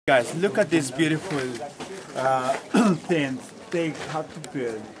Guys, look at this beautiful thing they have to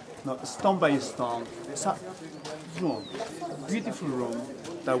build, stone by stone. It's a room, beautiful room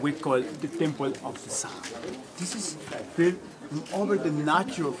that we call the Temple of the Sun. This is built over the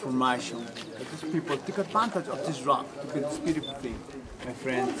natural formation. These people took advantage of this rock to build this beautiful thing. My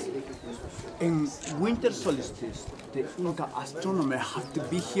friends, in winter solstice, the Inca astronomers have to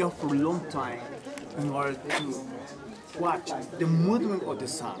be here for a long time in order to watch the movement of the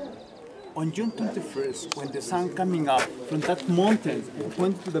sun. On June 21st, when the sun coming up from that mountain,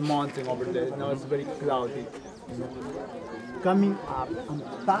 point to the mountain over there, now it's very cloudy, coming up and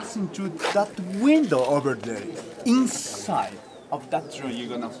passing through that window over there, inside of that room you're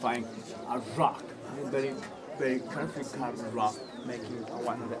gonna find a rock, very, very carefully carved rock, making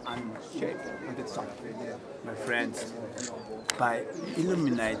one of the animal shape on the top. My friends, by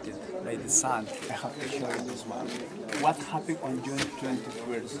illuminated by the sun, I have to show you this one. What happened on June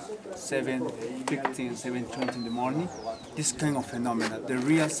 21st, 7:15, 7:20 in the morning? This kind of phenomena, the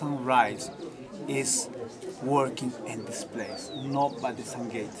real sunrise, is working in this place, not by the sun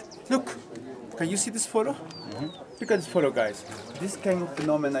gate. Look, can you see this photo? Look at this photo, guys. This kind of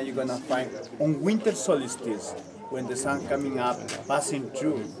phenomena you're gonna find on winter solstice, when the sun coming up, passing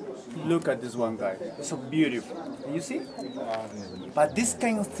through. Look at this one, guy. It's so beautiful. Can you see? But this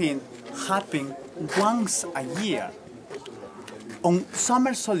kind of thing happens once a year. On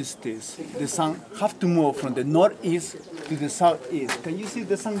summer solstice, the sun have to move from the northeast to the southeast. Can you see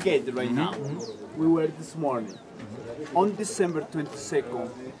the sun gate right now? We were this morning. On December 22nd,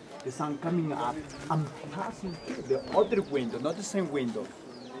 the sun coming up and passing through the other window, not the same window.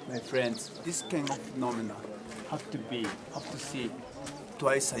 My friends, this kind of phenomena have to see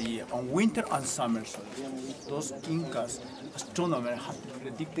twice a year, on winter and summer solstice. Those Incas astronomers have to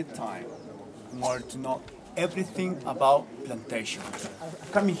predict the time in order to know everything about plantations.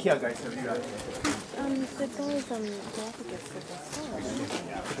 Come in here, guys, everybody.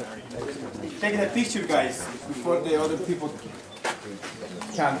 Take the picture, guys, before the other people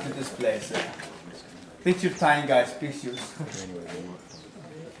come to this place. Picture time, guys, pictures.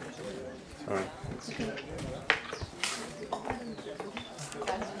 Sorry.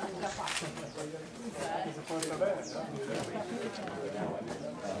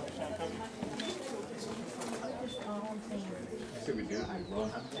 Should we do it?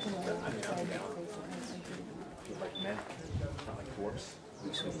 Like men, not like dwarfs.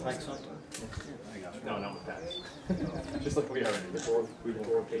 Like something? No, not with that. Just like we are before we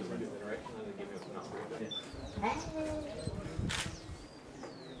came into it, right?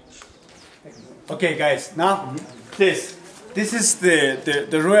 Okay, guys, now this is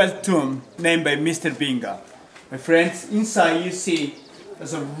the royal tomb named by Mr. Binga. My friends, inside you see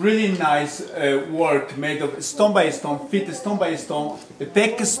there's a really nice work made of stone by stone, fit stone by stone, the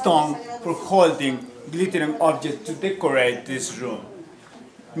peck stone for holding glittering objects to decorate this room.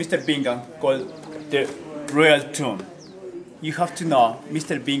 Mr. Bingham called the royal tomb. You have to know,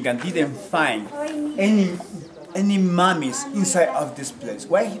 Mr. Bingham didn't find any mummies inside of this place.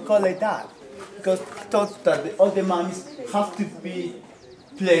 Why he called like that? Because he thought that all the mummies have to be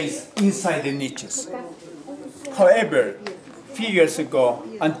placed inside the niches. However, few years ago,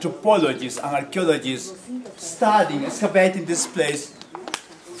 anthropologists and archaeologists studying, excavating this place,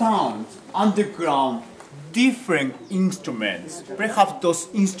 found underground different instruments. Perhaps those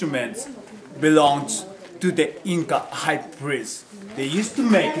instruments belonged to the Inca high priest. They used to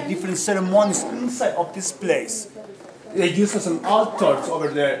make different ceremonies inside of this place. They used some altars over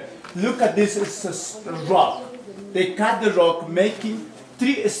there. Look at this, it's a rock. They cut the rock, making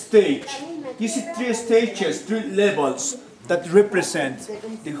 3 stages. You see 3 stages, 3 levels that represent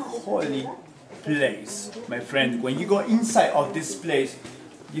the holy place. My friend, when you go inside of this place,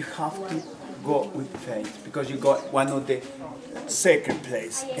 you have to go with faith, because you got one of the sacred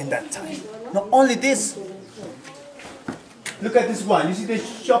place in that time. Not only this, look at this one. You see the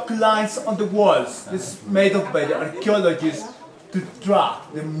chalk lines on the walls. This is made up by the archaeologists to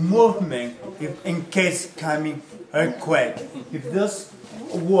track the movement in case coming earthquake. If those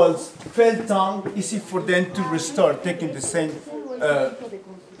walls fell down, easy for them to restore, taking the same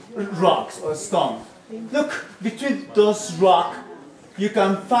rocks or stone. Look, between those rocks, you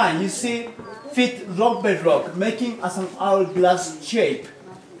can find, you see, fit rock by rock, making as an hourglass shape.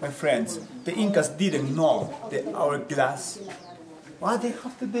 My friends, the Incas didn't know the hourglass. Why they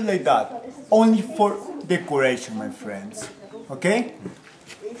have to do like that? Only for decoration, my friends. Okay?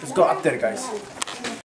 Let's go up there, guys.